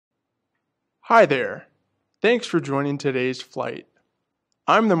Hi there. Thanks for joining today's flight.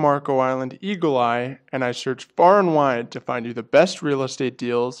 I'm the Marco Island Eagle Eye, and I search far and wide to find you the best real estate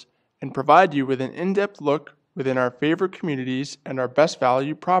deals and provide you with an in-depth look within our favorite communities and our best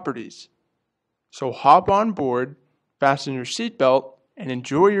value properties. So hop on board, fasten your seatbelt, and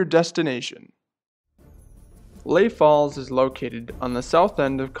enjoy your destination. Lay Falls is located on the south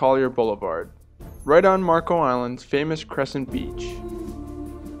end of Collier Boulevard, right on Marco Island's famous Crescent Beach.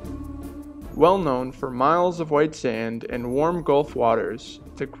 Well known for miles of white sand and warm Gulf waters,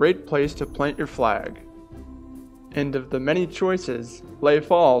 it's a great place to plant your flag. And of the many choices, Lay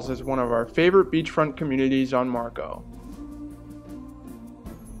Falls is one of our favorite beachfront communities on Marco.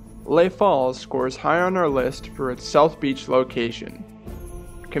 Lay Falls scores high on our list for its South Beach location.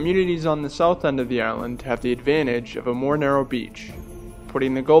 Communities on the south end of the island have the advantage of a more narrow beach,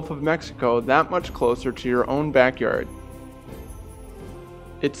 putting the Gulf of Mexico that much closer to your own backyard.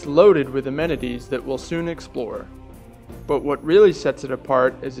 It's loaded with amenities that we'll soon explore, but what really sets it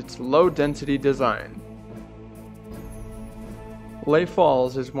apart is its low-density design. Lay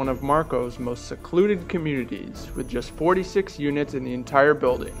Falls is one of Marco's most secluded communities, with just 46 units in the entire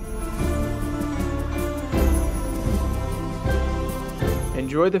building.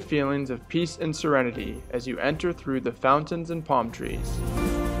 Enjoy the feelings of peace and serenity as you enter through the fountains and palm trees.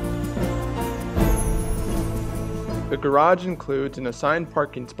 The garage includes an assigned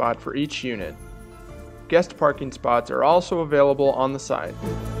parking spot for each unit. Guest parking spots are also available on the side.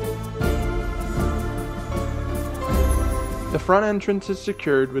 The front entrance is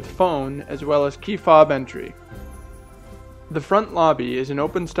secured with phone as well as key fob entry. The front lobby is an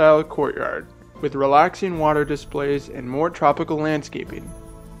open-style courtyard with relaxing water displays and more tropical landscaping.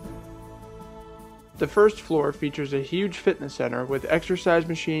 The first floor features a huge fitness center with exercise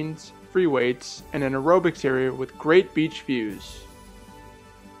machines, free weights, and an aerobics area with great beach views.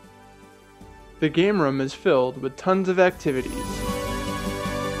 The game room is filled with tons of activities.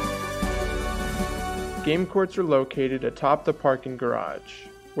 Game courts are located atop the parking garage,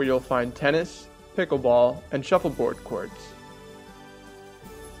 where you'll find tennis, pickleball, and shuffleboard courts.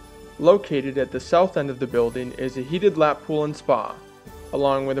 Located at the south end of the building is a heated lap pool and spa,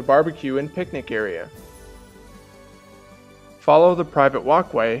 along with a barbecue and picnic area. Follow the private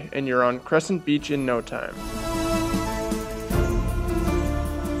walkway and you're on Crescent Beach in no time.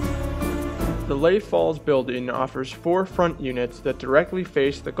 The Lay Falls building offers 4 front units that directly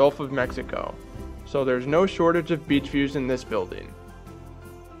face the Gulf of Mexico, so there's no shortage of beach views in this building.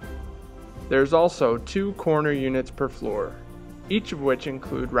 There's also 2 corner units per floor, each of which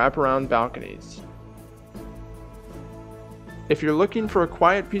include wraparound balconies. If you're looking for a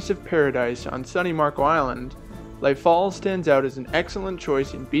quiet piece of paradise on sunny Marco Island, Lay Falls stands out as an excellent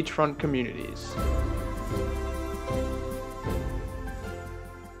choice in beachfront communities.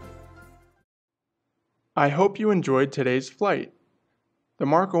 I hope you enjoyed today's flight. The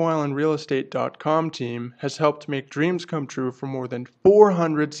MarcoIslandRealEstate.com team has helped make dreams come true for more than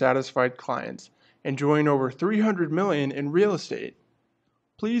 400 satisfied clients, enjoying over $300 million in real estate.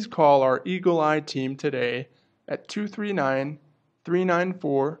 Please call our Eagle Eye team today at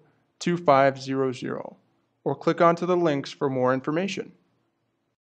 239-394-2500 or click onto the links for more information.